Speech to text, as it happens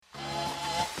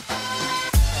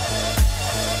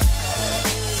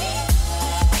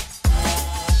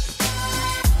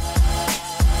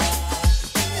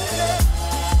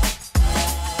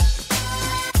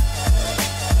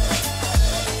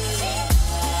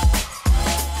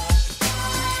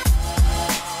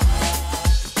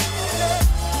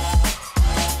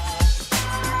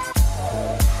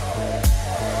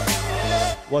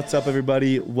What's up,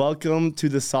 everybody? Welcome to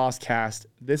the Saucecast.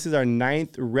 This is our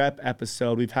 9th rep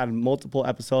episode. We've had multiple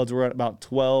episodes. We're at about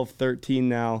 12, 13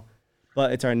 now,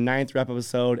 but it's our 9th rep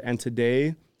episode. And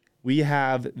today we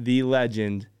have the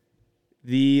legend,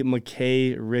 the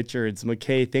Mckay Richards.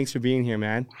 Mckay, thanks for being here,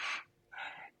 man.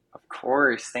 Of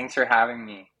course. Thanks for having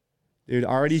me. Dude,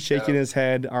 already shaking his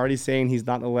head, already saying he's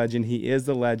not the legend. He is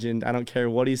the legend. I don't care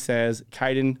what he says.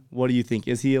 Kyden, what do you think?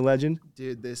 Is he a legend?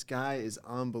 Dude, this guy is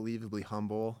unbelievably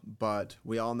humble, but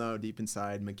we all know deep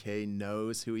inside Mckay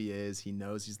knows who he is. He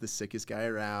knows he's the sickest guy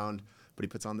around, but he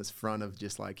puts on this front of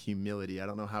just like humility. I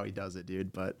don't know how he does it,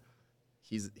 dude, but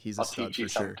he's a stud for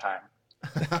sure.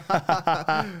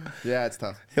 Yeah, it's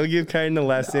tough. He'll give Kyden a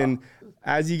lesson. Yeah.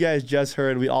 As you guys just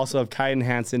heard, we also have Kyden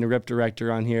Hansen, a rep director,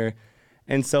 on here.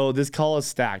 And so this call is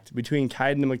stacked. Between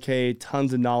Kyden and Mckay,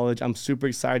 tons of knowledge. I'm super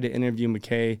excited to interview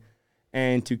Mckay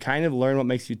and to kind of learn what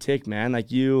makes you tick, man. Like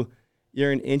you're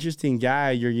an interesting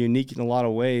guy. You're unique in a lot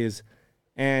of ways.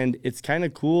 And it's kind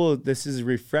of cool. This is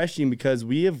refreshing because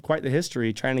we have quite the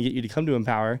history trying to get you to come to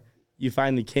Empower. You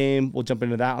finally came. We'll jump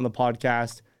into that on the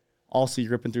podcast. Also,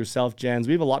 you're ripping through self-gens.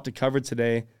 We have a lot to cover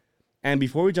today. And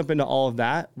before we jump into all of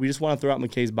that, we just want to throw out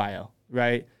Mckay's bio,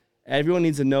 right? Everyone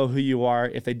needs to know who you are.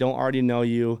 If they don't already know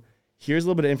you, here's a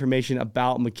little bit of information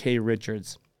about Mckay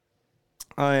Richards.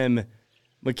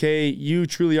 Mckay, you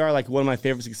truly are like one of my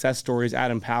favorite success stories at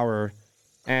Empower,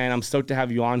 and I'm stoked to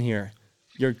have you on here.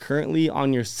 You're currently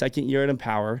on your 2nd year at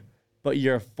Empower, but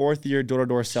you're a 4th year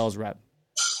door-to-door sales rep.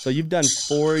 So you've done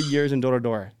 4 years in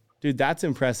door-to-door. Dude, that's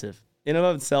impressive. In and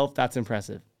of itself, that's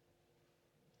impressive.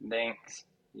 Thanks.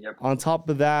 Yep. On top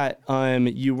of that,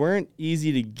 you weren't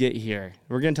easy to get here.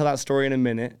 We're going to tell that story in a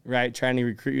minute, right? Trying to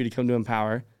recruit you to come to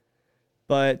Empower.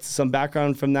 But some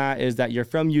background from that is that you're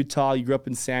from Utah. You grew up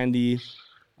in Sandy.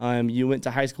 You went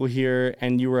to high school here,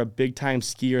 and you were a big-time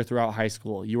skier throughout high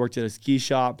school. You worked at a ski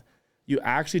shop. You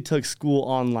actually took school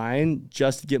online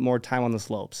just to get more time on the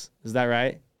slopes. Is that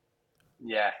right?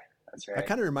 Yeah, that's right. That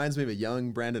kind of reminds me of a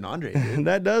young Brandon Andre, dude.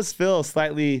 That does feel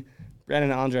slightly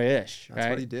Brandon Andre-ish, right? That's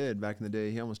what he did back in the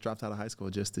day. He almost dropped out of high school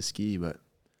just to ski, but it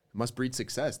must breed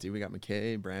success, dude. We got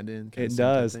Mckay, Brandon. It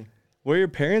does. Were your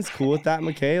parents cool with that,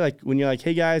 Mckay? Like when you're like,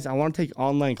 hey guys, I want to take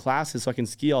online classes so I can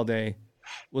ski all day.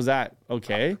 Was that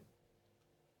okay?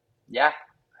 Yeah.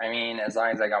 I mean, as long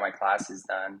as I got my classes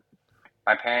done.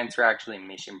 My parents were actually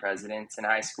mission presidents in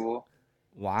high school.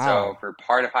 Wow. So for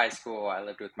part of high school, I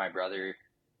lived with my brother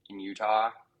in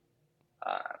Utah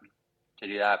to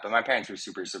do that. But my parents were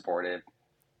super supportive.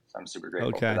 So I'm super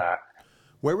grateful for that.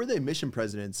 Where were they mission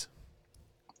presidents?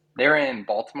 They were in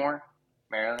Baltimore,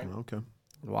 Maryland. Oh, okay.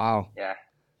 Wow. Yeah.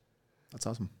 That's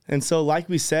awesome. And so like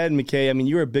we said, Mckay, I mean,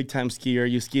 you were a big-time skier.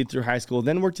 You skied through high school,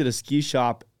 then worked at a ski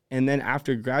shop. And then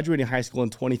after graduating high school in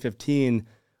 2015,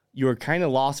 you were kind of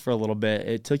lost for a little bit.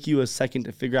 It took you a second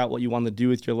to figure out what you wanted to do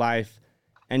with your life.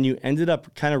 And you ended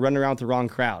up kind of running around with the wrong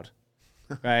crowd,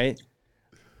 right?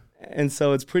 And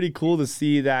so it's pretty cool to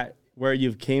see that where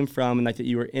you've came from and like that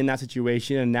you were in that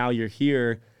situation and now you're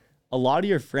here. A lot of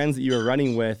your friends that you were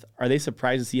running with, are they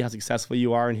surprised to see how successful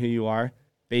you are and who you are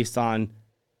based on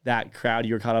that crowd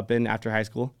you were caught up in after high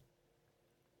school?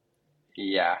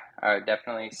 Yeah, I would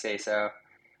definitely say so.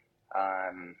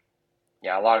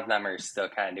 Yeah, a lot of them are still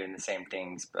kind of doing the same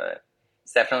things, but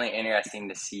it's definitely interesting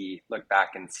to look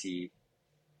back and see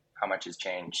how much has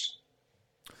changed.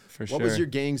 For sure. What was your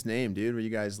gang's name, dude? Were you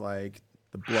guys like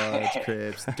the Bloods,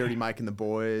 Crips, Dirty Mike and the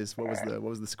Boys? What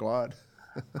was the squad?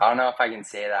 I don't know if I can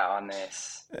say that on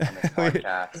this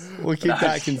podcast. We'll keep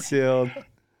that concealed.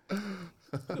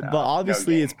 But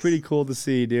obviously, it's pretty cool to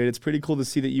see, dude. It's pretty cool to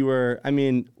see that you were, I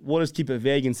mean, we'll just keep it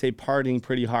vague and say partying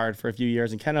pretty hard for a few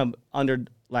years and kind of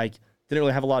didn't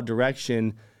really have a lot of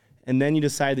direction. And then you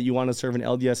decide that you want to serve an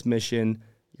LDS mission.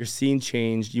 Your scene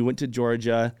changed. You went to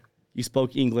Georgia. You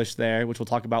spoke English there, which we'll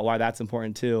talk about why that's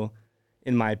important too,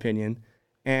 in my opinion.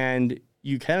 And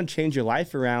you kind of changed your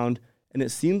life around. And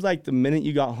it seems like the minute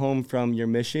you got home from your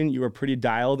mission, you were pretty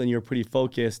dialed and you were pretty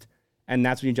focused. And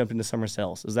that's when you jumped into summer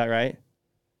sales. Is that right?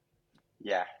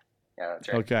 Yeah, that's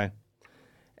right. Okay.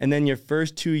 And then your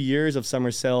first 2 years of summer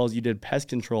sales, you did pest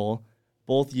control,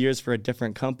 both years for a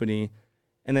different company.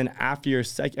 And then after your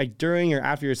during or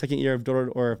after your 2nd year of door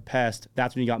or pest,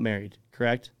 that's when you got married,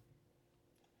 correct?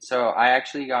 So I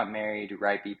actually got married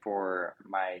right before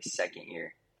my 2nd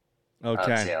year of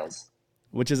sales.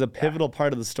 Which is a pivotal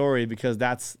part of the story because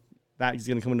that's going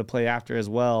to come into play after as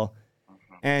well.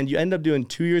 Mm-hmm. And you end up doing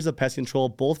 2 years of pest control,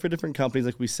 both for different companies,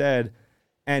 like we said.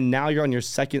 And now you're on your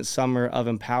 2nd summer of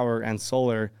Empower and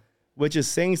Solar, which is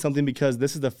saying something because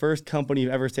this is the first company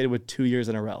you've ever stayed with 2 years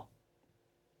in a row.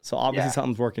 So obviously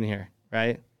something's working here,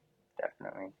 right?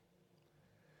 Definitely.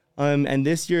 And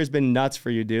this year has been nuts for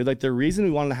you, dude. Like, the reason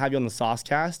we wanted to have you on the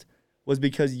Saucecast was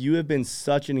because you have been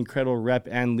such an incredible rep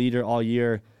and leader all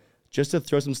year. Just to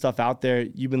throw some stuff out there,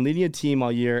 you've been leading a team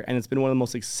all year, and it's been one of the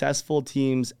most successful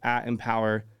teams at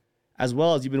Empower, as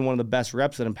well as you've been one of the best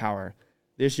reps at Empower.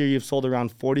 This year, you've sold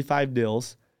around 45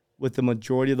 deals, with the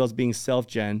majority of those being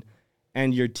self-gen,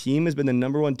 and your team has been the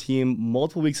number one team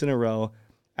multiple weeks in a row.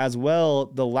 As well,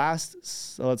 the last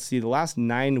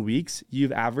 9 weeks,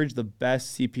 you've averaged the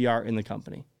best CPR in the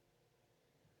company.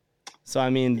 So, I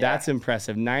mean, that's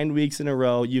impressive. 9 weeks in a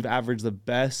row, you've averaged the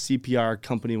best CPR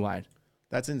company-wide.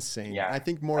 That's insane. Yeah, I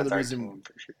think more than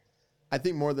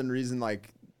reason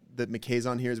like that Mckay's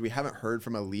on here is we haven't heard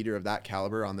from a leader of that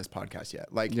caliber on this podcast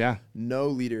yet. Like, no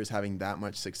leader is having that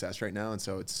much success right now, and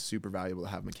so it's super valuable to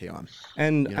have Mckay on.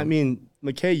 And, I mean,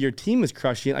 Mckay, your team is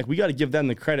crushing. Like, we got to give them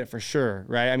the credit for sure,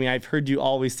 right? I mean, I've heard you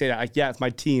always say that. Like, yeah, it's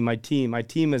my team. My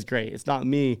team is great. It's not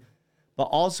me. But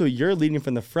also, you're leading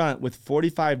from the front with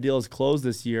 45 deals closed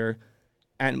this year,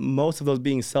 and most of those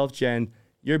being self-gen.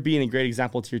 You're being a great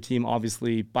example to your team,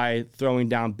 obviously, by throwing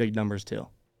down big numbers too.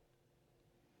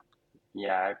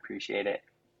 Yeah, I appreciate it.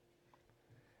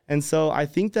 And so I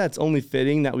think that's only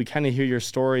fitting that we kind of hear your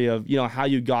story of, you know, how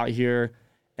you got here.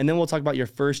 And then we'll talk about your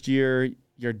first year,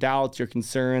 your doubts, your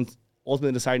concerns,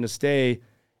 ultimately deciding to stay.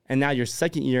 And now your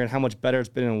second year and how much better it's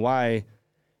been and why.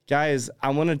 Guys,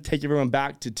 I want to take everyone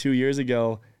back to 2 years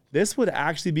ago. This would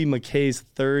actually be Mckay's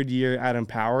third year at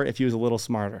Empower if he was a little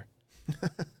smarter.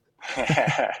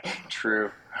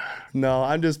 True. No,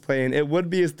 I'm just playing. It would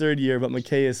be his third year, but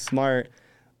Mckay is smart.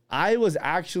 I was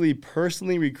actually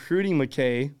personally recruiting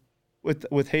Mckay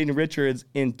with Hayden Richards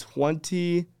in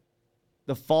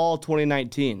the fall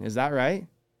 2019. Is that right?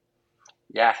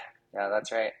 Yeah,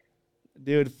 that's right.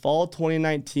 Dude, fall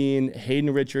 2019,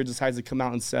 Hayden Richards decides to come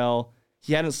out and sell.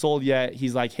 He hadn't sold yet.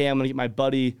 He's like, hey, I'm going to get my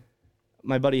buddy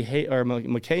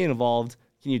Mckay involved.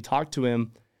 Can you talk to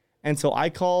him? And so I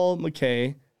call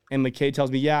Mckay, and Mckay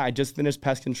tells me, yeah, I just finished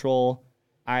pest control.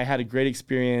 I had a great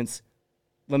experience.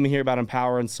 Let me hear about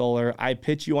Empower and solar. I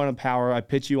pitch you on Empower. I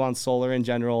pitch you on solar in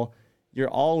general. You're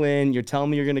all in. You're telling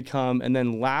me you're going to come. And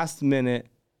then last minute,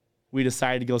 we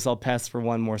decided to go sell pests for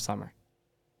one more summer.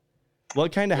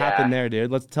 What kind of happened there,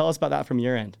 dude? Let's tell us about that from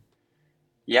your end.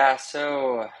 Yeah,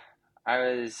 so I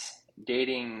was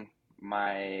dating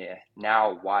my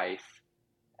now wife,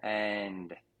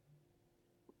 and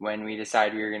when we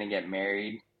decided we were going to get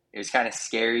married, it was kind of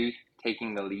scary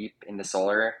taking the leap into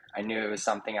solar. I knew it was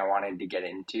something I wanted to get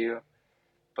into,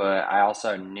 but I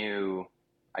also knew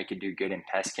I could do good in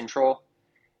pest control.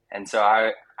 And so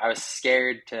I was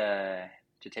scared to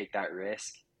take that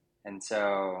risk. And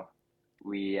so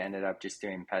we ended up just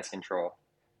doing pest control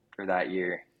for that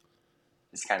year,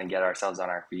 just kind of get ourselves on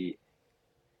our feet.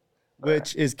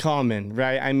 Which is common,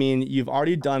 right? I mean, you've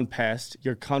already done pest.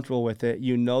 You're comfortable with it.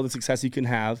 You know the success you can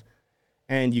have.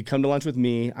 And you come to lunch with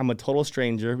me. I'm a total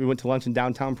stranger. We went to lunch in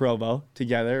downtown Provo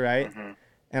together, right? Mm-hmm.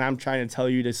 And I'm trying to tell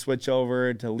you to switch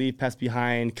over, to leave pest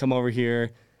behind, come over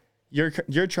here. You're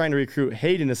trying to recruit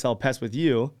Hayden to sell pest with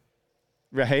you,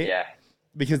 right? Yeah.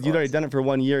 Because you'd already done it for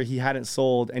 1 year. He hadn't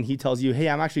sold. And he tells you, hey,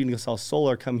 I'm actually going to go sell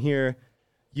solar. Come here.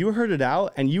 You heard it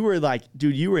out. And you were like,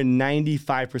 dude, you were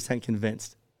 95%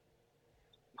 convinced.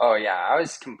 Oh, yeah. I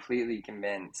was completely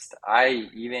convinced. I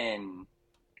even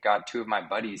got two of my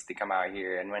buddies to come out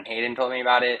here. And when Hayden told me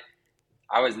about it,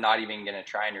 I was not even going to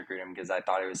try and recruit him because I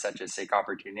thought it was such a sick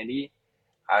opportunity.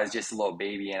 I was just a little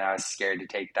baby, and I was scared to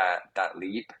take that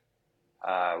leap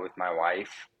with my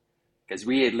wife because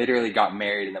we had literally got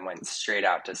married and then went straight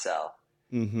out to sell.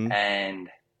 Mm-hmm. And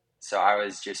so I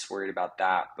was just worried about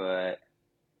that. But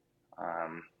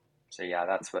so, yeah,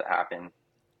 that's what happened.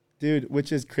 Dude,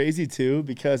 which is crazy, too,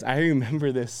 because I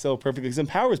remember this so perfectly. Because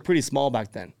Empower was pretty small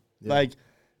back then. Yeah. Like,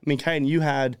 I mean,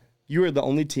 Kyden, you were the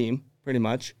only team, pretty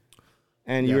much.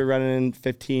 And you were running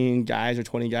 15 guys or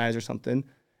 20 guys or something.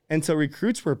 And so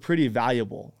recruits were pretty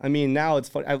valuable. I mean, now it's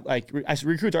fun.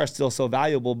 Recruits are still so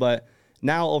valuable, but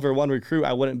now over one recruit,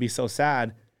 I wouldn't be so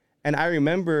sad. And I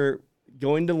remember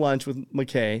going to lunch with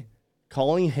Mckay,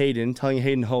 calling Hayden, telling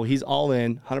Hayden, oh, he's all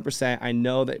in, 100%. I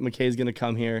know that Mckay is going to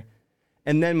come here.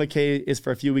 And then Mckay is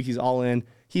for a few weeks, he's all in.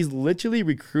 He's literally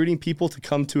recruiting people to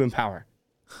come to Empower.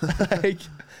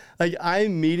 like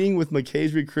I'm meeting with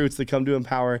Mckay's recruits to come to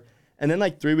Empower. And then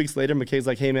like 3 weeks later, Mckay's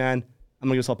like, hey man, I'm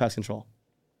going to go sell pest control.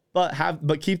 But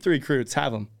keep the recruits,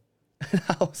 have them. And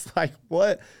I was like,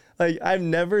 what? Like I've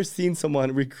never seen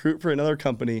someone recruit for another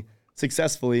company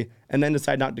successfully and then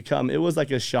decide not to come. It was like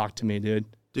a shock to me, dude.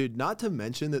 Dude, not to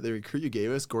mention that the recruit you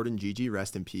gave us, Gordon Gigi,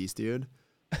 rest in peace, dude.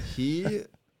 He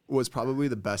was probably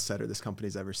the best setter this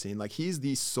company's ever seen. Like, he's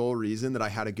the sole reason that I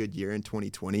had a good year in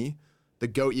 2020. The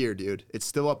GOAT year, dude. It's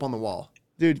still up on the wall.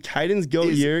 Dude, Kyden's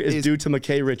GOAT year is due to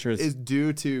Mckay Richards. Is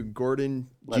due to Gordon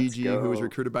Let's GG, go. who was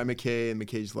recruited by Mckay, and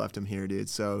Mckay just left him here, dude.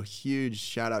 So huge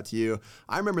shout out to you.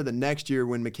 I remember the next year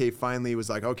when Mckay finally was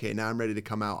like, okay, now I'm ready to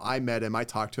come out. I met him. I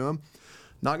talked to him.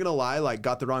 Not going to lie, like,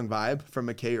 got the wrong vibe from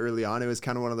Mckay early on. It was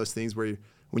kind of one of those things where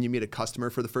when you meet a customer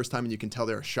for the first time and you can tell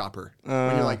they're a shopper.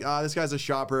 When you're like, this guy's a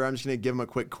shopper. I'm just going to give him a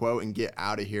quick quote and get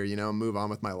out of here, move on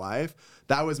with my life.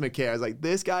 That was Mckay. I was like,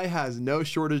 this guy has no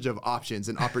shortage of options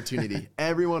and opportunity.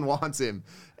 Everyone wants him.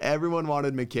 Everyone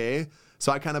wanted Mckay.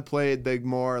 So I kind of played the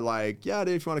more like, yeah,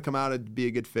 dude, if you want to come out, it'd be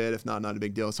a good fit. If not, not a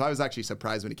big deal. So I was actually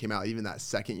surprised when it came out, even that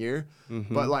second year.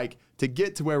 Mm-hmm. But like, to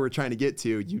get to where we're trying to get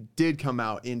to, you did come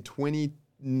out in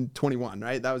 2021,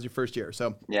 right? That was your first year.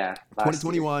 So yeah,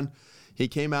 2021, year. He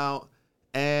came out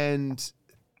and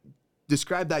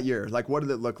describe that year. Like, what did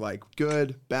it look like?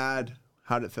 Good, bad?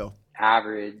 How did it feel?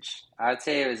 Average. I would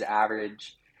say it was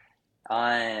average.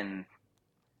 Wasn't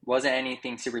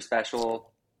anything super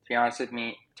special. To be honest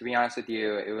with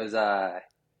you, it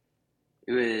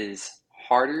was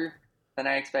harder than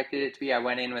I expected it to be. I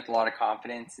went in with a lot of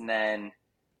confidence, and then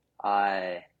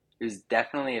it was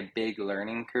definitely a big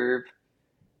learning curve,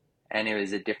 and it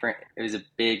was a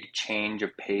big change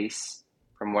of pace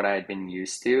from what I had been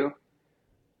used to.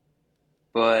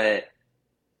 But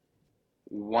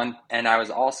I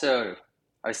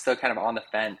was still kind of on the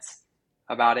fence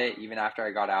about it even after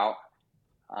I got out.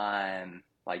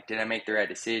 Like, did I make the right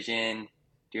decision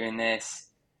doing this?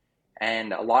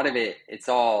 And a lot of it's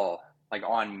all like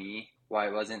on me. Why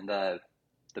it wasn't the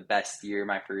best year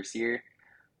my first year,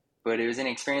 but it was an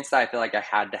experience that I feel like I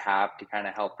had to have to kind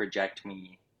of help project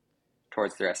me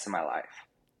towards the rest of my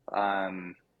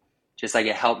life. Just like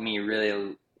it helped me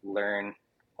really learn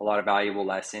a lot of valuable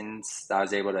lessons that I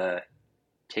was able to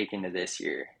take into this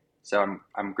year. So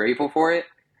I'm grateful for it,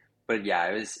 but yeah,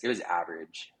 it was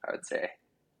average, I would say.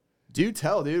 Do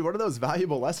tell, dude. What are those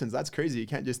valuable lessons? That's crazy. You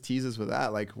can't just tease us with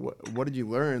that. Like, what did you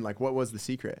learn? Like, what was the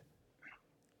secret?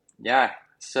 Yeah.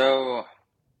 So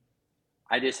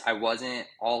I wasn't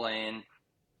all in.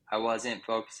 I wasn't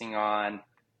focusing on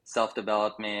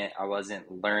self-development. I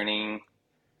wasn't learning.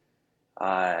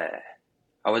 I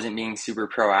wasn't being super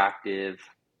proactive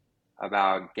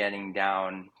about getting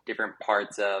down different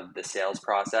parts of the sales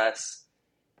process.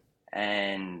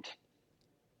 And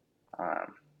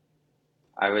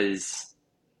I was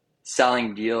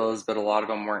selling deals, but a lot of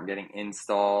them weren't getting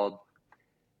installed.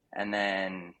 And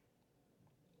then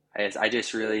I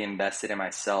just really invested in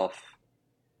myself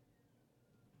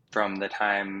from the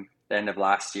end of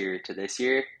last year to this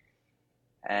year.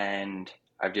 And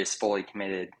I've just fully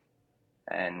committed,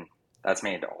 and that's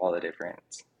made all the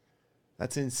difference.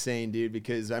 That's insane, dude,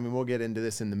 because, I mean, we'll get into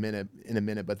this in a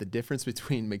minute, but the difference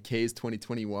between Mckay's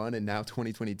 2021 and now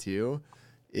 2022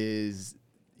 is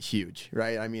huge,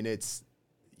 right? I mean, it's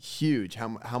huge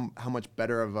how much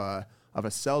better of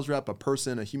a sales rep, a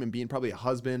person, a human being, probably a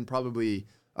husband, probably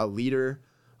a leader.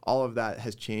 All of that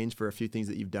has changed for a few things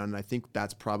that you've done, and I think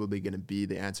that's probably going to be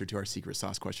the answer to our secret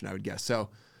sauce question, I would guess. So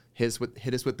hit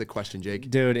us with the question,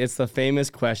 Jake. Dude, it's the famous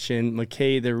question.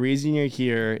 Mckay, the reason you're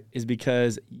here is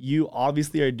because you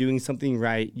obviously are doing something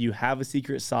right. You have a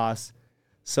secret sauce.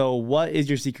 So what is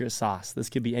your secret sauce? This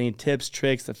could be any tips,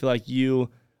 tricks that feel like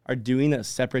you are doing that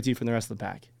separates you from the rest of the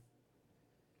pack.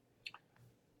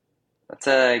 That's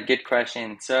a good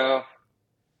question. So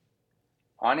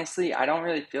honestly, I don't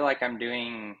really feel like I'm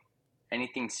doing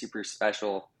anything super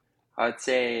special. I would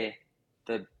say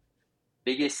the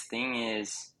biggest thing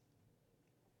is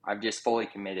I've just fully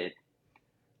committed.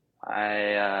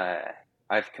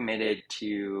 I've committed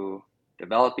to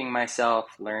developing myself,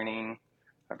 learning.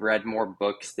 I've read more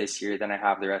books this year than I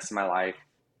have the rest of my life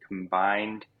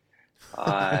combined.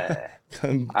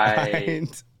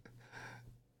 Combined.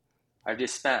 I've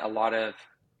just spent a lot of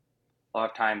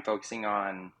time focusing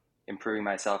on improving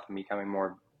myself and becoming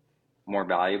more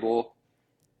valuable,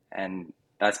 and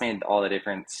that's made all the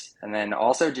difference. And then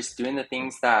also just doing the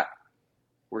things that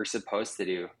we're supposed to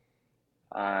do.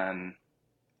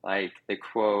 Like the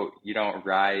quote, you don't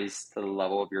rise to the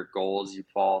level of your goals, you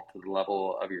fall to the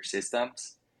level of your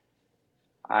systems.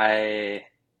 I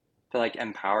feel like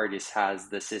Empower just has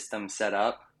the system set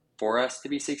up for us to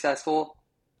be successful.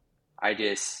 I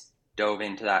just dove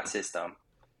into that system.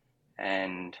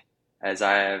 And as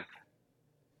I have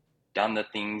done the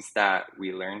things that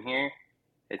we learn here,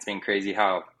 it's been crazy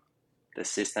how the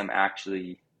system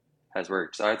actually has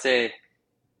worked. So I'd say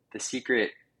the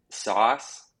secret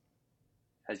sauce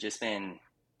has just been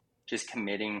just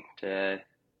committing to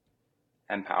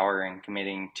Empower and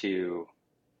committing to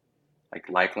like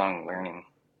lifelong learning.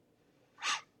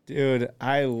 Dude,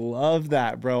 I love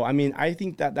that, bro. I mean, I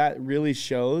think that really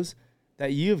shows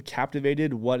that you have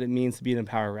captivated what it means to be an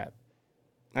Empower rep.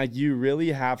 Like, you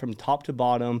really have, from top to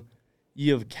bottom,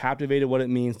 you have captivated what it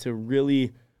means to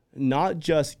really not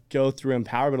just go through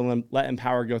Empower, but let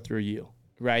Empower go through you,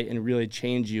 right? And really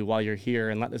change you while you're here,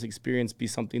 and let this experience be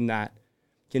something that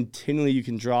continually you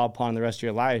can draw upon the rest of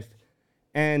your life.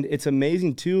 And it's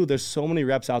amazing, too. There's so many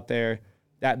reps out there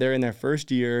that they're in their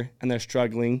first year and they're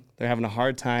struggling. They're having a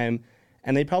hard time.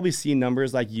 And they probably see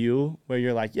numbers like you where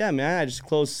you're like, yeah, man, I just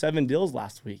closed 7 deals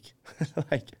last week.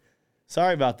 Like,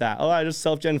 sorry about that. Oh, I just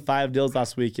self-gen 5 deals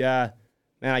last week. Yeah,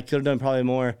 man, I could have done probably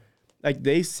more. Like,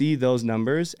 they see those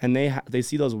numbers and they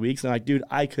see those weeks and they're like, dude,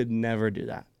 I could never do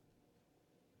that.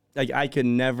 Like, I could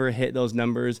never hit those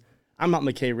numbers. I'm not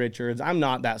Mckay Richards. I'm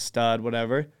not that stud,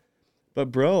 whatever.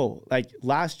 But, bro, like,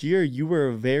 last year you were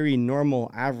a very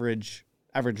normal average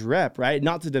rep, right?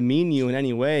 Not to demean you in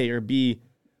any way or be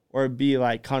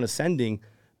like condescending,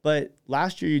 but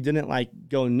last year you didn't like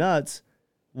go nuts.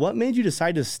 What made you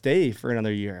decide to stay for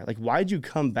another year? Like, why'd you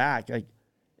come back? Like,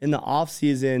 in the off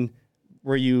season,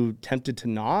 were you tempted to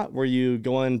not? Were you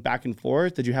going back and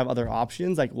forth? Did you have other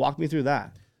options? Like, walk me through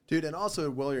that. Dude, and also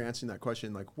while you're answering that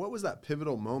question, like, what was that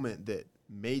pivotal moment that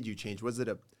made you change? Was it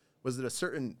a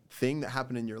certain thing that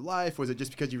happened in your life? Was it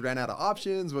just because you ran out of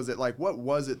options? Was it like, what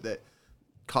was it that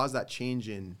caused that change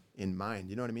in mind?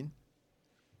 You know what I mean?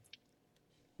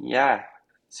 Yeah.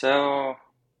 So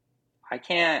I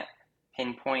can't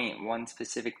pinpoint one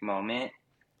specific moment,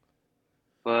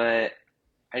 but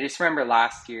I just remember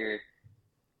last year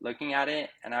looking at it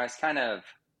and I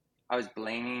was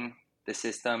blaming the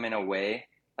system in a way,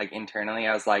 like internally.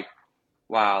 I was like,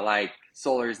 wow, like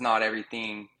solar is not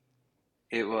everything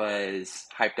it was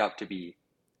hyped up to be.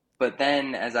 But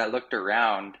then as I looked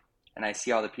around and I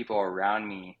see all the people around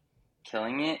me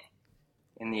killing it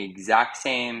in the exact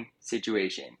same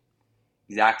situation,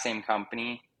 exact same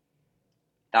company,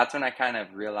 that's when I kind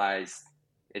of realized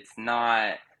it's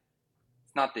not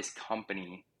this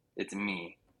company, it's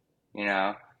me, you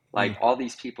know? Like, all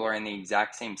these people are in the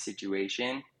exact same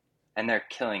situation and they're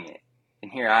killing it. And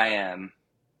here I am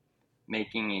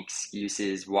making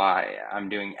excuses why I'm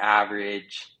doing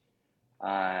average,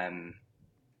 and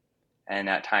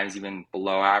at times even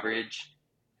below average.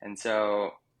 And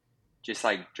so just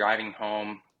like driving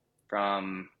home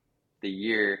from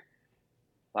the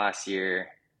last year,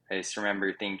 I just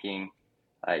remember thinking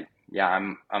like, yeah,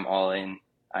 I'm all in.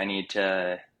 I need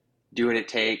to do what it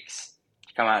takes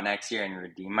to come out next year and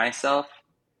redeem myself.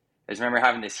 I just remember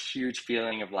having this huge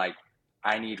feeling of like,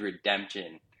 I need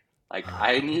redemption. Like,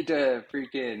 I need to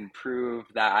freaking prove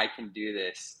that I can do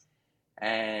this.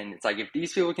 And it's like, if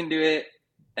these people can do it,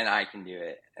 then I can do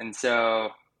it. And so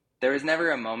there was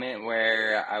never a moment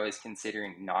where I was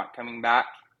considering not coming back.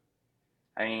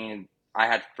 I mean, I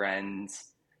had friends.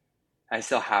 I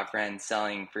still have friends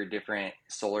selling for different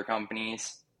solar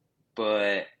companies,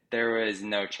 but there was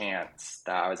no chance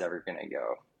that I was ever going to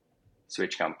go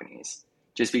switch companies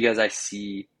just because I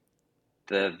see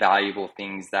the valuable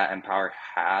things that Empower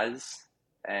has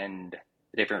and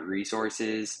the different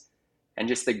resources and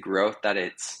just the growth that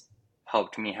it's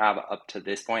helped me have up to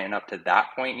this point and up to that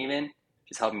point even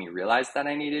just helped me realize that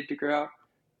I needed to grow.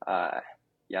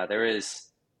 Yeah, there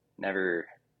was never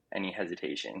any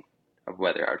hesitation of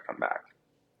whether I would come back.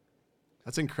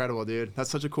 That's incredible, dude. That's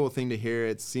such a cool thing to hear.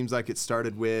 It seems like it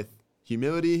started with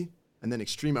humility and then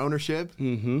extreme ownership,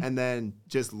 and then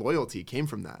just loyalty came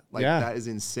from that. Like, that is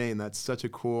insane. That's such a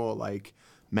cool, like,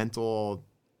 mental,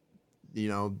 you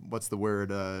know, what's the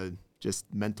word? Just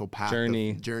mental path.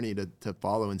 Journey to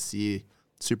follow and see.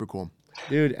 Super cool.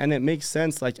 Dude, and it makes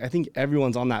sense. Like, I think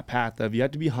everyone's on that path of you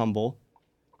have to be humble.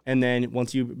 And then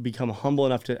once you become humble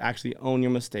enough to actually own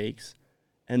your mistakes,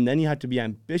 and then you have to be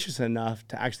ambitious enough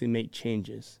to actually make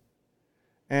changes.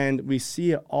 And we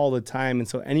see it all the time. And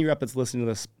so any rep that's listening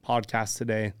to this podcast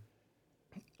today,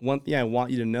 one thing I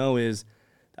want you to know is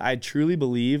I truly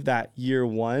believe that year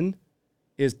one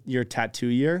is your tattoo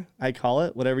year, I call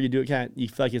it. Whatever you do, you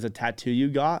feel like it's a tattoo you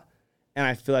got. And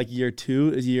I feel like year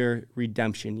 2 is your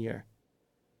redemption year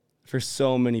for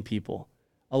so many people.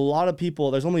 A lot of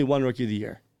people, there's only one rookie of the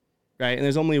year, right? And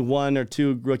there's only 1 or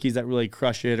 2 rookies that really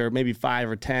crush it, or maybe 5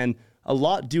 or 10. A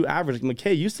lot do average. Like,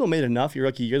 Mckay, you still made enough your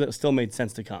rookie year that it still made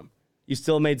sense to come. You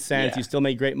still made sense. Yeah. You still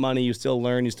made great money. You still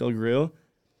learned. You still grew.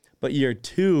 But year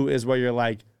 2 is where you're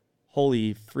like,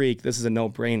 holy freak, this is a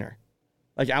no-brainer.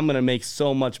 Like, I'm going to make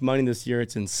so much money this year.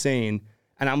 It's insane.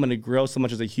 And I'm going to grow so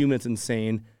much as a human. It's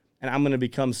insane. And I'm going to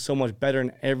become so much better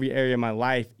in every area of my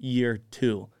life year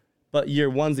 2. But year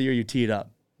 1's the year you tee it up.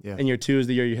 Yeah. And year 2 is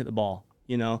the year you hit the ball,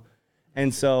 you know?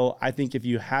 And so I think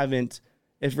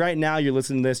if right now you're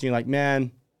listening to this and you're like,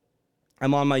 man,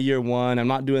 I'm on my year one, I'm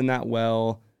not doing that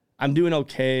well, I'm doing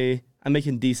okay, I'm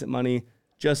making decent money,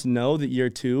 just know that year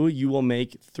two, you will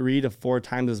make 3 to 4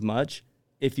 times as much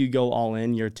if you go all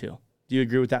in year two. Do you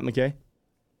agree with that, Mckay?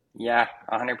 Yeah,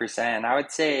 100%. And I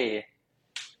would say,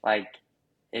 like,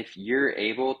 if you're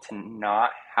able to not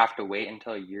have to wait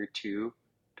until year two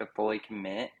to fully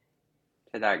commit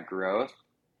to that growth,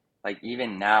 like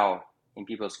even now in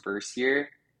people's first year,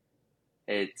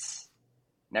 it's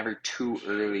never too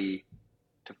early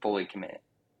to fully commit.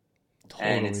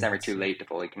 And it's Totally. never too late to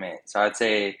fully commit. So I'd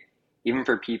say even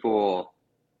for people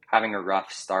having a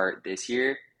rough start this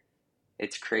year,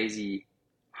 it's crazy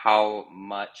how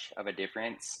much of a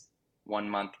difference 1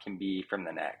 month can be from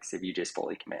the next if you just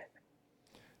fully commit.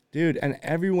 Dude, and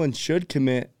everyone should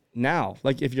commit now.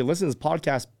 Like if you're listening to this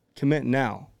podcast, commit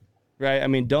now. Right? I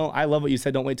mean, I love what you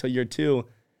said, don't wait till year two.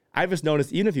 I've just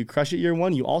noticed even if you crush it year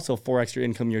one, you also 4x your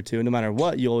income year two. No matter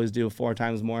what, you always do 4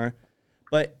 times more.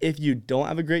 But if you don't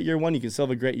have a great year one, you can still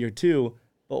have a great year two.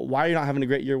 But why are you not having a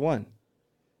great year one?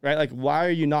 Right? Like, why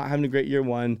are you not having a great year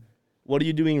one? What are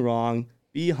you doing wrong?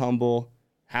 Be humble.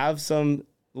 Have some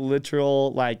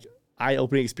literal, like,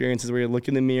 eye-opening experiences where you look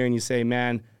in the mirror and you say,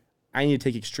 man, I need to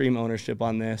take extreme ownership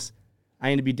on this. I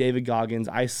need to be David Goggins.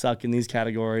 I suck in these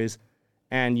categories.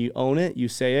 And you own it, you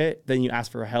say it, then you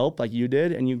ask for help like you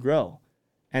did, and you grow.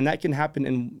 And that can happen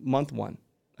in month one.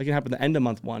 It can happen at the end of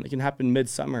month one. It can happen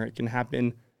midsummer. It can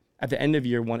happen at the end of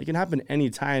year one. It can happen any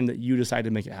time that you decide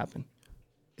to make it happen.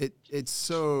 It's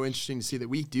so interesting to see that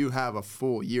we do have a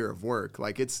full year of work.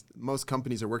 Like most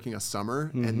companies are working a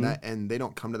summer and they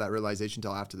don't come to that realization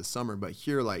until after the summer. But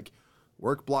here, like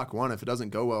work block one, if it doesn't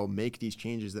go well, make these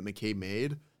changes that Mckay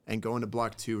made and go into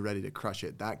block two ready to crush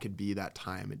it. That could be that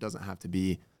time. It doesn't have to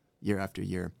be year after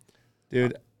year.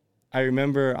 Dude, I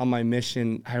remember on my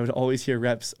mission, I would always hear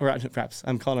reps,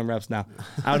 I'm calling them reps now.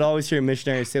 I would always hear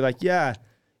missionaries say like, yeah,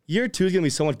 year two is going to be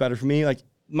so much better for me. Like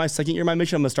my second year of my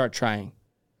mission, I'm going to start trying.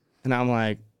 And I'm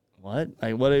like, what?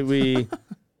 Like, what did we,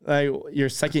 like your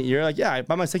second year? Like, yeah,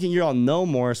 by my second year, I'll know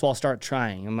more. So I'll start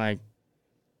trying. I'm like,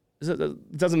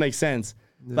 it doesn't make sense.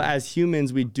 Yeah. But as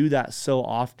humans, we do that so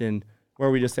often where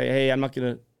we just say, hey, I'm not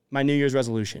going to, my New Year's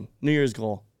resolution, New Year's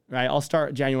goal, right? I'll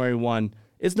start January 1.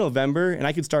 It's November and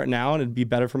I could start now and it'd be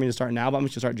better for me to start now, but I'm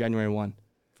just gonna start January 1.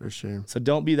 For sure. So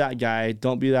don't be that guy.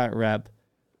 Don't be that rep.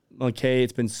 Okay,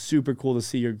 it's been super cool to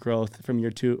see your growth from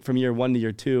year one to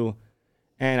year two.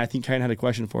 And I think Kyden had a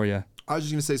question for you. I was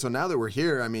just gonna say, so now that we're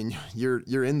here, I mean,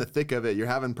 you're in the thick of it. You're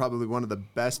having probably one of the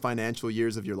best financial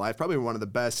years of your life, probably one of the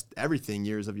best everything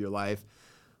years of your life.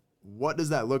 What does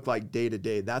that look like day to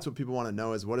day? That's what people want to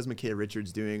know is what is Mckay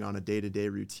Richards doing on a day-to-day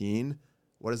routine?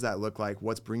 What does that look like?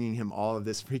 What's bringing him all of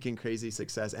this freaking crazy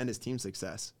success and his team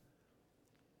success?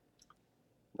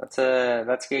 That's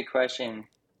a good question.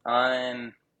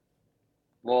 Well,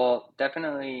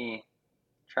 definitely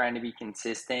trying to be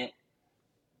consistent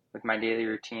with my daily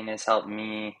routine has helped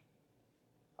me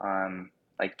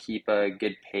like keep a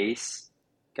good pace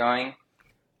going.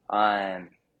 And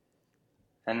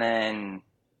then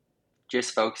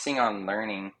just focusing on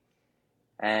learning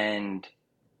and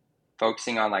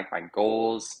focusing on like my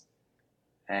goals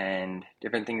and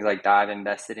different things like that. I've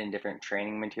invested in different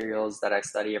training materials that I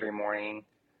study every morning.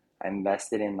 I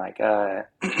invested in like a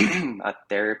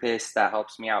therapist that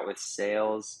helps me out with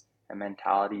sales and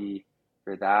mentality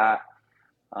for that.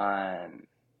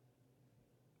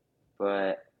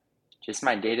 But just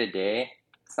my day to day,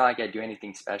 it's not like I do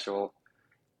anything special.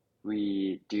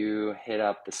 We do hit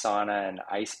up the sauna and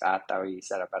ice bath that we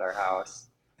set up at our house.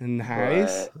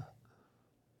 Nice.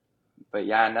 But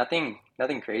yeah, nothing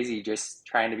crazy, just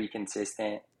trying to be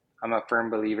consistent. I'm a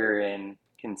firm believer in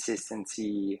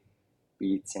consistency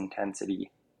beats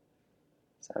intensity.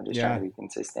 So I'm just trying to be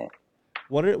consistent.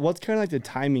 What's kind of like the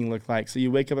timing look like? So you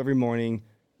wake up every morning.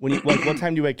 When you what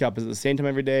time do you wake up? Is it the same time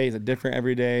every day? Is it different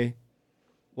every day?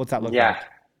 What's that look like?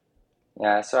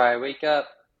 Yeah, so I wake up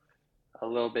a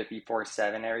little bit before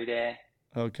 7 every day.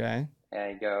 Okay.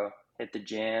 I go hit the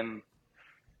gym.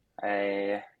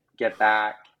 I get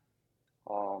back.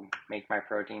 I'll make my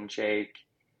protein shake.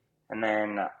 And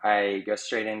then I go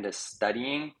straight into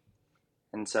studying.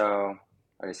 And so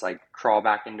I just like crawl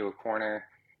back into a corner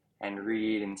and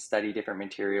read and study different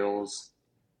materials,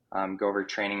 go over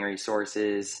training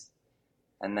resources,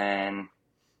 and then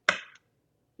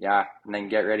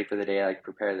get ready for the day, like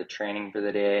prepare the training for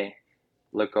the day,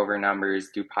 look over numbers,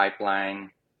 do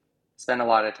pipeline, spend a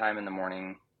lot of time in the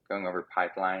morning going over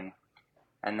pipeline,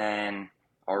 and then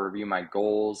I'll review my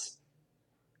goals.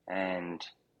 And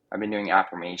I've been doing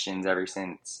affirmations ever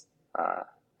since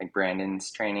like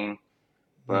Brandon's training.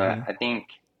 But Mm-hmm. I think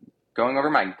going over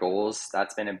my goals,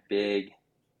 that's been a big,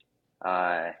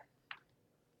 uh,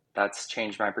 that's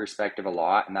changed my perspective a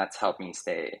lot, and that's helped me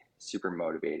stay super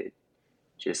motivated.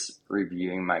 Just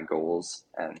reviewing my goals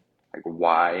and like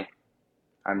why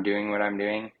I'm doing what I'm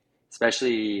doing,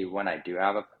 especially when I do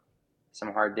have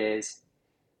some hard days.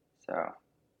 So,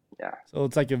 yeah. So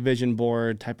it's like a vision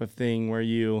board type of thing where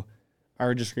you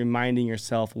are just reminding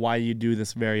yourself why you do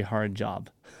this very hard job,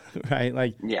 right?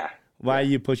 Like Yeah. why Yeah.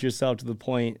 you push yourself to the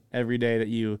point every day that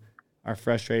you are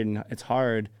frustrated and it's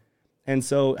hard. And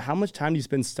so, how much time do you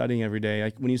spend studying every day?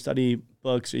 Like when you study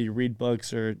books or you read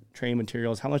books or training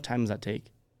materials, how much time does that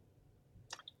take?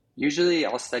 Usually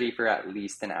I'll study for at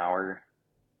least an hour,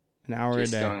 An hour a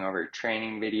just day. going over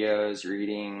training videos,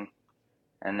 reading,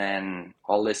 and then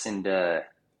I'll listen to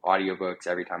audiobooks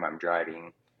every time I'm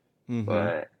driving. Mm-hmm.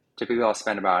 But typically I'll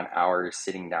spend about an hour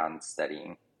sitting down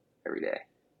studying every day.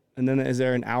 And then is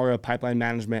there an hour of pipeline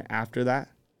management after that?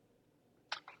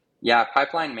 Yeah,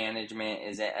 pipeline management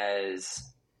isn't as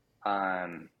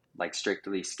um, like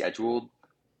strictly scheduled,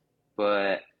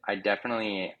 but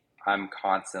I'm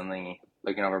constantly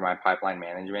looking over my pipeline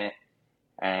management,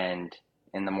 and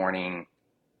in the morning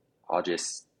I'll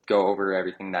just go over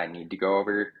everything that I need to go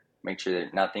over, make sure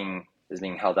that nothing is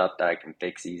being held up that I can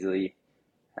fix easily,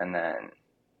 and then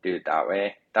do it that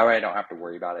way. That way I don't have to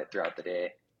worry about it throughout the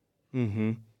day.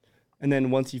 Mm-hmm. And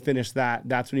then once you finish that,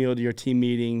 that's when you go to your team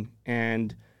meeting.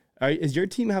 And is your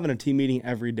team having a team meeting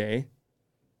every day?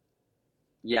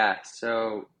 Yeah,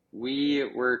 so we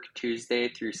work Tuesday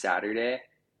through Saturday,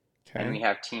 and Okay. we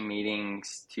have team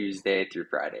meetings Tuesday through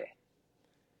Friday.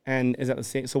 And is that the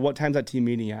same? So what time's that team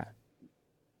meeting at?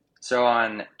 So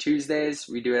on Tuesdays,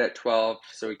 we do it at 12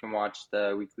 so we can watch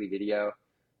the weekly video.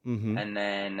 Mm-hmm. And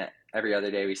then every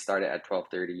other day we start it at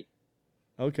 12:30.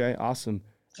 Okay, awesome.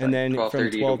 So And like then from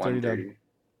 12:30 to 12:30 to 1:30.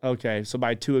 okay, so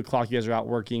by 2 o'clock you guys are out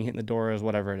working, hitting the doors,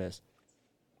 whatever it is.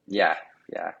 Yeah,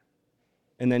 yeah.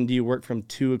 And then do you work from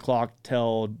 2 o'clock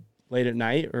till late at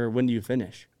night, or when do you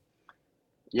finish?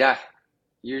 Yeah,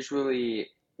 usually,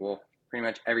 well, pretty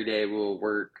much every day we'll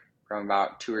work from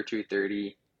about 2 or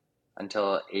 2:30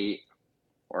 until 8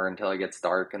 or until it gets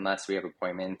dark unless we have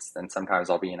appointments. Then sometimes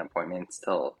I'll be in appointments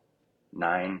till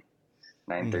 9,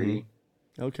 Mm-hmm. 9:30.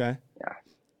 Okay. Yeah.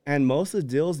 And most of the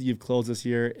deals that you've closed this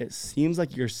year, it seems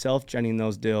like you're self-genning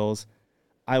those deals.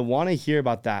 I want to hear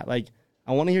about that. Like,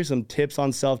 I want to hear some tips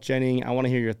on self-genning. I want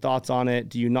to hear your thoughts on it.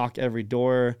 Do you knock every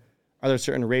door? Are there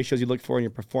certain ratios you look for in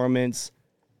your performance?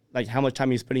 Like, how much time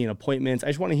are you spending in appointments? I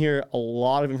just want to hear a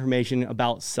lot of information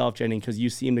about self-genning because you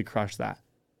seem to crush that.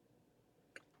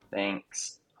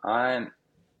 Thanks.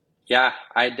 Yeah,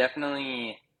 I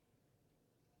definitely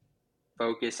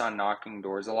focus on knocking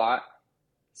doors a lot,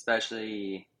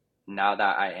 especially now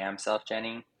that I am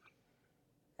self-genning.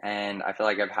 And I feel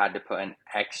like I've had to put an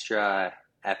extra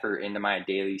effort into my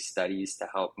daily studies to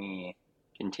help me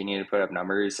continue to put up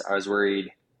numbers. I was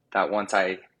worried that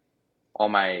all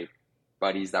my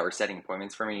buddies that were setting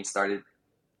appointments for me started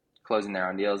closing their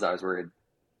own deals, I was worried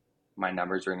my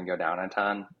numbers were going to go down a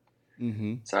ton.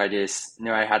 Mm-hmm. So I just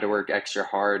knew I had to work extra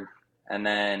hard. And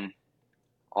then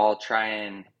I'll try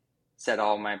and set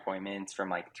all my appointments from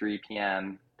like 3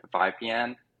 p.m. to 5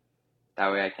 p.m.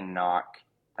 That way I can knock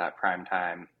that prime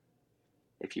time,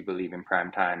 if you believe in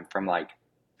prime time, from like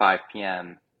 5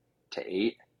 p.m. to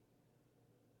 8.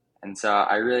 And so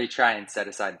I really try and set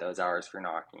aside those hours for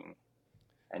knocking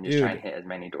and just try and Dude, hit as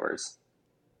many doors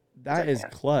as I that is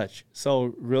can. clutch.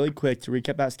 So, really quick to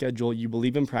recap that schedule, you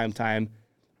believe in prime time,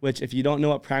 which, if you don't know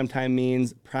what prime time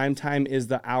means, prime time is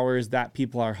the hours that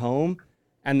people are home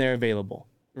and they're available,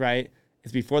 right?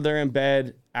 It's before they're in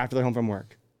bed, after they're home from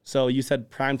work. So, you said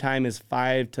prime time is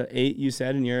 5 to 8, you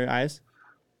said in your eyes?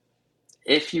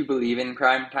 If you believe in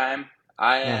prime time,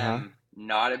 I Uh huh. am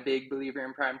not a big believer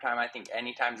in prime time. I think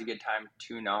any time's a good time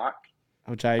to knock.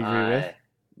 Which I agree with. Uh,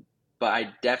 but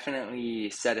I definitely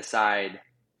set aside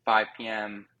 5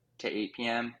 p.m. to 8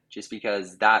 p.m. just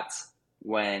because that's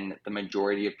when the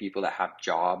majority of people that have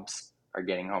jobs are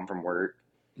getting home from work,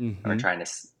 and we're Mm-hmm. trying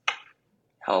to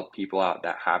help people out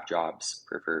that have jobs,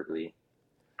 preferably.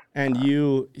 And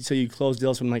so you close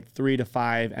deals from like 3 to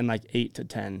 5 and like 8 to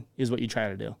 10 is what you try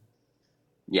to do.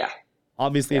 Yeah,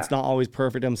 Obviously, yeah, it's not always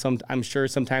perfect. I'm sure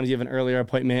sometimes you have an earlier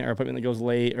appointment or appointment that goes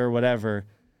late or whatever,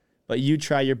 but you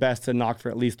try your best to knock for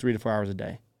at least 3 to 4 hours a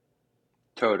day.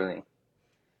 totally,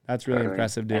 That's really totally.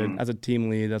 impressive, dude. And As a team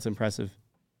lead, that's impressive.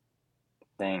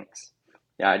 thanks.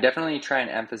 Yeah, I definitely try and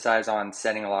emphasize on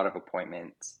setting a lot of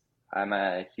appointments. I'm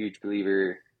a huge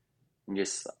believer in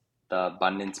just the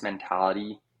abundance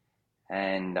mentality,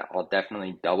 and I'll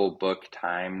definitely double book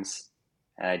times.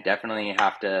 And I definitely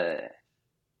have to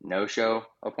no-show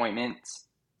appointments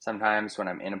sometimes when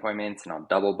I'm in appointments, and I'll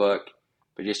double book,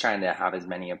 but just trying to have as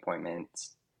many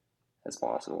appointments as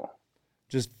possible.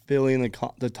 Just filling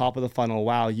the top of the funnel.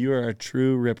 Wow, you are a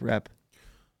true rip rep.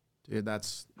 Dude,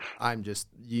 I'm just,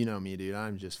 you know me, dude.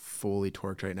 I'm just fully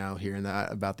torqued right now hearing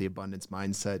that about the abundance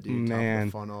mindset, dude. Man,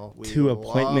 top of the funnel. 2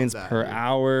 appointments per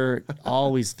hour,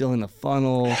 always filling the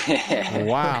funnel.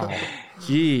 Wow.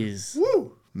 Jeez.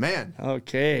 Woo, man.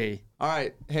 Okay. All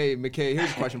right. Hey, Mckay,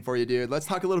 here's a question for you, dude. Let's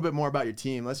talk a little bit more about your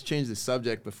team. Let's change the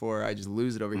subject before I just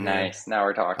lose it over here. Nice. Now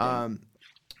we're talking.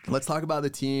 Let's talk about the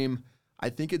team. I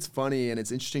think it's funny and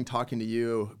it's interesting talking to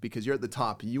you because you're at the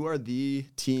top. You are the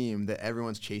team that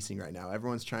everyone's chasing right now.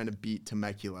 Everyone's trying to beat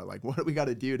Temecula. Like, what do we got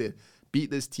to do to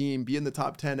beat this team, be in the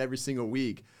top 10 every single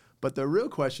week? But the real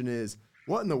question is,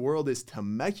 what in the world is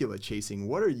Temecula chasing?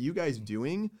 What are you guys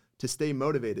doing to stay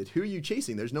motivated? Who are you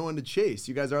chasing? There's no one to chase.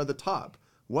 You guys are the top.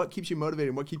 What keeps you motivated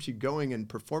and what keeps you going and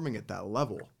performing at that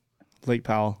level? Lake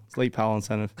Powell. It's Lake Powell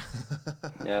incentive.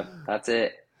 Yep, that's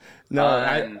it. No,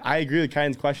 I agree with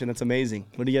Kyden's question. That's amazing.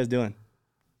 What are you guys doing?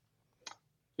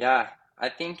 Yeah, I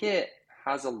think it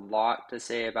has a lot to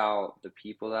say about the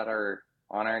people that are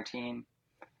on our team.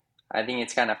 I think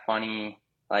it's kind of funny.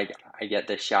 Like, I get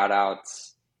the shout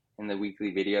outs in the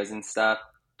weekly videos and stuff,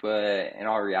 but in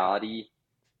all reality,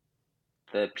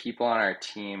 the people on our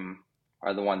team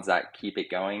are the ones that keep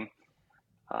it going.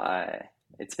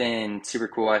 It's been super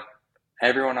cool.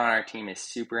 Everyone on our team is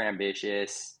super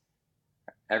ambitious.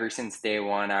 Ever since day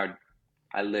one,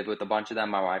 I live with a bunch of them.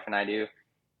 My wife and I do.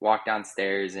 Walk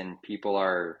downstairs and people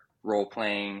are role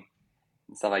playing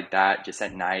and stuff like that just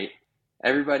at night.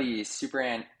 Everybody is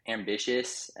super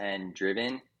ambitious and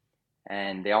driven,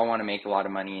 and they all want to make a lot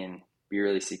of money and be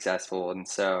really successful. And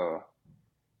so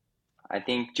I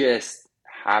think just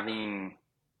having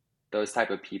those type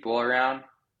of people around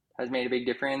has made a big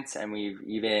difference. And we've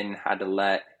even had to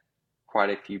let quite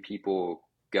a few people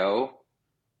go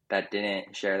that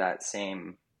didn't share that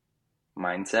same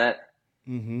mindset.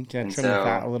 Mm-hmm. Can I trim the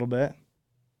fat a little bit?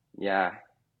 Yeah,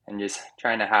 and just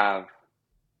trying to have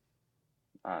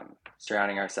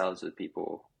surrounding ourselves with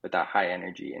people with that high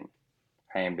energy and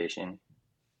high ambition.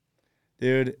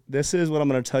 Dude, this is what I'm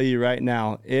going to tell you right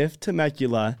now. If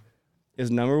Temecula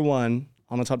is number 1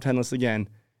 on the top 10 list again,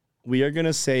 we are going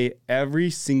to say every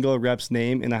single rep's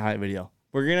name in the highlight video.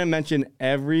 We're going to mention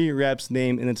every rep's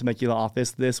name in the Temecula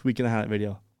office this week in the highlight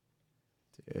video.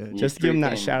 Dude, just to give them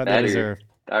that shout out they deserve.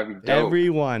 That'd be dope.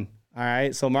 Everyone. All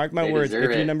right. So mark my words. If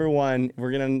you're number 1,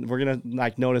 we're gonna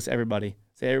like notice everybody.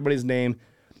 Say everybody's name.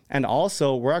 And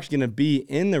also we're actually gonna be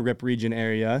in the RIP region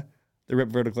area, the RIP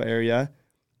vertical area,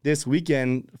 this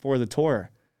weekend for the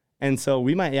tour. And so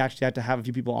we might actually have to have a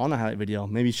few people on the highlight video.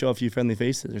 Maybe show a few friendly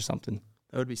faces or something.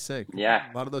 That would be sick. Yeah.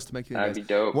 A lot of those Temecula That'd guys. be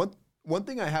dope. One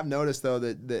thing I have noticed, though,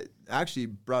 that actually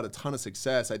brought a ton of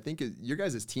success, I think your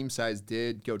guys' team size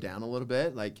did go down a little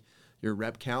bit, like your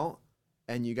rep count,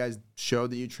 and you guys showed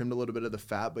that you trimmed a little bit of the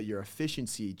fat, but your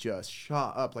efficiency just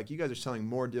shot up. Like, you guys are selling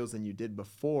more deals than you did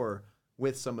before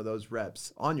with some of those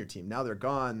reps on your team. Now they're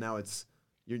gone. Now it's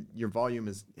your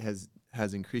volume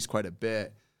has increased quite a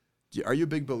bit. Are you a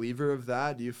big believer of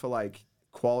that? Do you feel like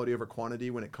quality over quantity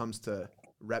when it comes to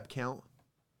rep count?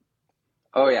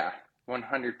 Oh, yeah.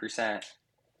 100%.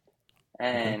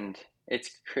 And it's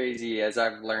crazy as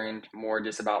I've learned more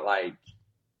just about like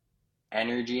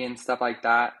energy and stuff like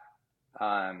that.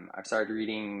 I've started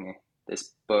reading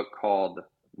this book called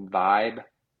Vibe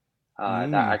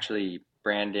that actually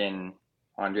Brandon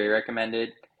Andre recommended,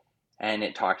 and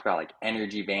it talked about like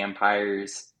energy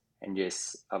vampires and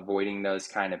just avoiding those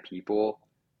kind of people.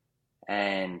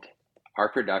 And our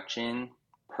production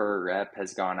per rep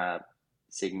has gone up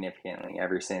significantly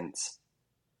ever since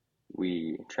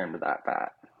we trimmed that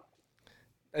fat.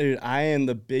 Dude, I am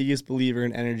the biggest believer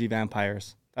in energy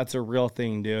vampires. That's a real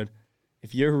thing, dude.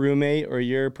 If your roommate or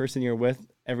your person you're with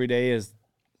every day is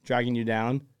dragging you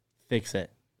down, fix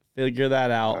it. Figure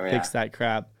that out. Oh, yeah. Fix that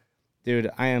crap. Dude,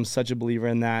 I am such a believer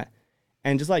in that.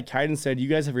 And just like Kyden said, you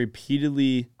guys have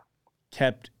repeatedly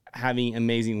kept having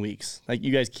amazing weeks. Like,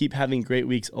 you guys keep having great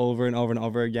weeks over and over and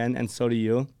over again, and so do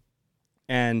you.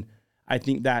 And I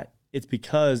think that it's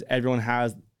because everyone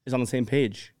is on the same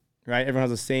page, right? Everyone has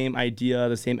the same idea,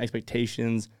 the same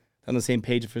expectations, on the same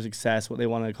page for success, what they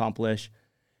want to accomplish.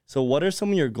 So what are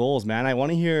some of your goals, man? I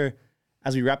want to hear,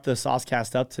 as we wrap the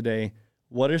Saucecast up today,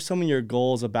 what are some of your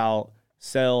goals about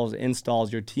sales,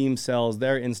 installs, your team sales,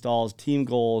 their installs, team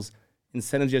goals,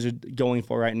 incentives you guys are going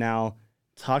for right now?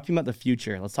 Talk to me about the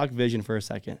future. Let's talk vision for a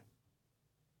second.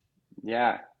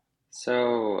 Yeah.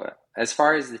 So as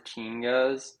far as the team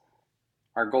goes,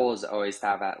 our goal is always to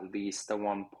have at least a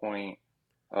 1.0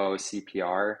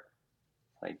 CPR,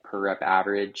 like per rep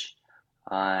average,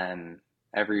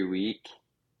 every week.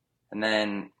 And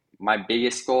then my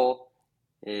biggest goal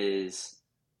is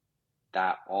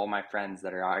that all my friends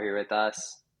that are out here with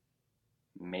us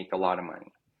make a lot of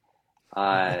money.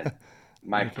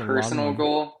 My personal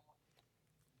goal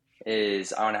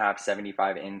is I want to have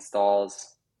 75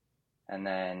 installs, and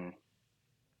then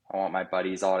I want my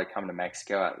buddies all to come to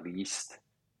Mexico at least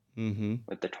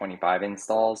with the 25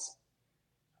 installs,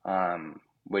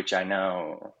 which I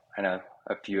know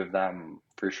a few of them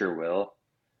for sure will.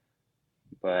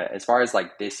 But as far as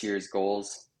like this year's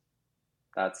goals,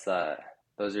 those are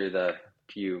the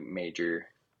few major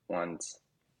ones.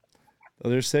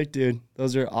 Those are sick, dude.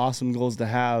 Those are awesome goals to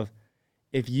have.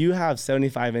 If you have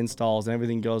 75 installs and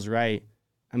everything goes right,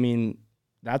 I mean,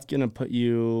 that's gonna put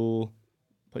you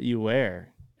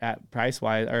where at price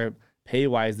wise or pay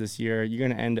wise this year? You're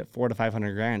gonna end at $400,000 to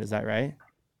 $500,000. Is that right?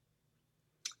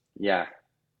 Yeah.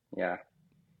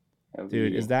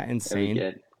 Dude, is that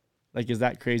insane? Like, is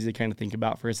that crazy to kind of think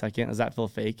about for a second? Does that feel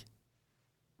fake?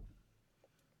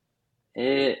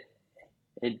 It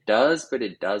does, but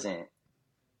it doesn't.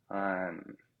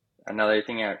 Another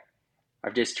thing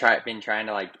I've just been trying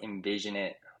to like envision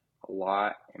it a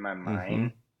lot in my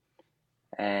mind,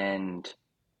 and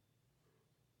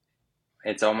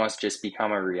it's almost just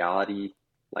become a reality.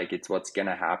 Like it's what's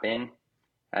gonna happen.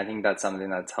 I think that's something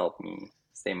that's helped me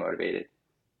stay motivated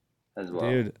as well.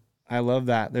 Dude, I love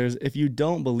that. If you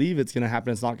don't believe it's gonna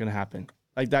happen, it's not gonna happen.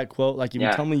 Like that quote. Like if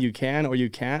you tell me you can or you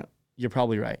can't, you're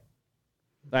probably right.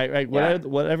 Like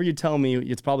whatever you tell me,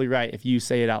 it's probably right if you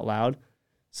say it out loud.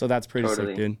 So that's pretty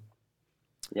sick, dude.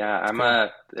 Yeah,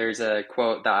 there's a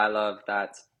quote that I love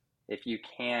that's, if you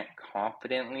can't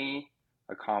confidently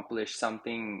accomplish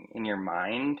something in your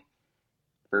mind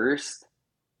first,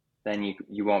 then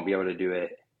you won't be able to do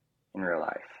it in real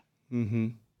life.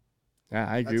 Yeah,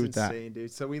 I agree with that. That's insane,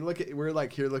 dude. So we're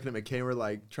like here looking at Mckay, we're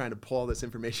like trying to pull all this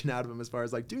information out of him as far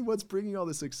as like, dude, what's bringing all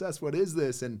this success? What is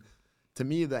this? And to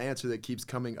me, the answer that keeps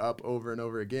coming up over and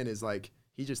over again is like,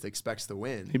 he just expects to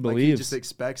win. He believes. Like, he just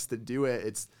expects to do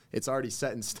it. It's already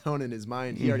set in stone in his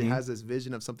mind. He already has this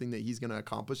vision of something that he's going to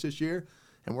accomplish this year.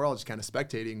 And we're all just kind of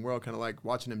spectating. We're all kind of like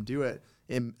watching him do it,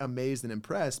 amazed and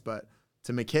impressed. But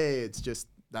to Mckay, it's just,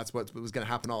 that's what was going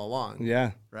to happen all along.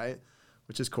 Yeah. Right?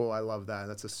 Which is cool. I love that.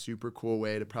 That's a super cool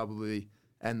way to probably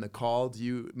end the call.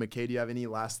 Mckay, do you have any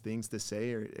last things to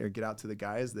say or get out to the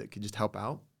guys that could just help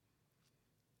out?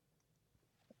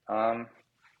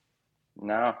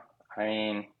 No. I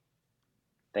mean,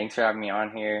 thanks for having me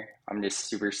on here. I'm just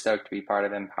super stoked to be part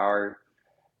of Empower.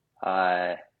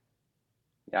 I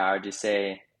would just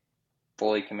say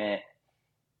fully commit.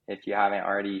 If you haven't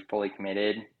already fully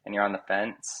committed and you're on the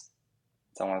fence,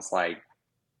 it's almost like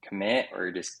commit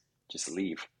or just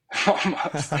leave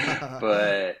almost.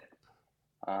 But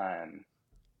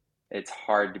it's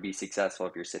hard to be successful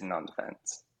if you're sitting on the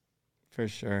fence. For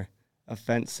sure. A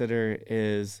fence sitter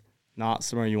is not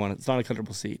somewhere you want it. It's not a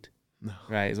comfortable seat. No.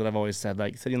 Right, is what I've always said.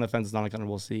 Like, sitting on the fence is not a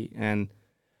comfortable seat. And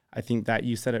I think that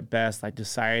you said it best. Like,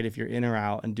 decide if you're in or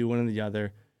out and do one or the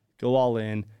other. Go all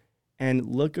in and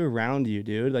look around you,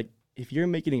 dude. Like, if you're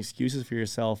making excuses for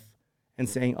yourself and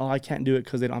saying, oh, I can't do it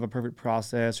because they don't have a perfect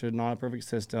process or not a perfect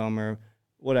system or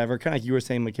whatever, kind of like you were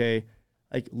saying, Mckay,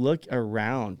 like, look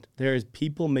around. There's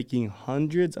people making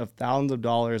hundreds of thousands of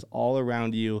dollars all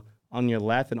around you on your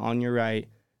left and on your right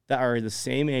that are the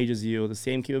same age as you, the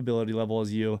same capability level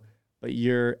as you, but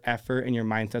your effort and your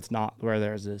mindset's not where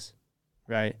theirs is,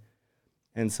 right?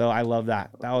 And so I love that.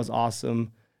 That was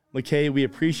awesome. Mckay, we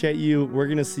appreciate you. We're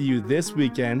going to see you this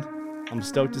weekend. I'm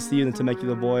stoked to see you in the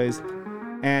Temecula boys.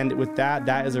 And with that,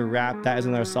 that is a wrap. That is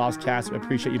another Saucecast. We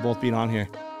appreciate you both being on here.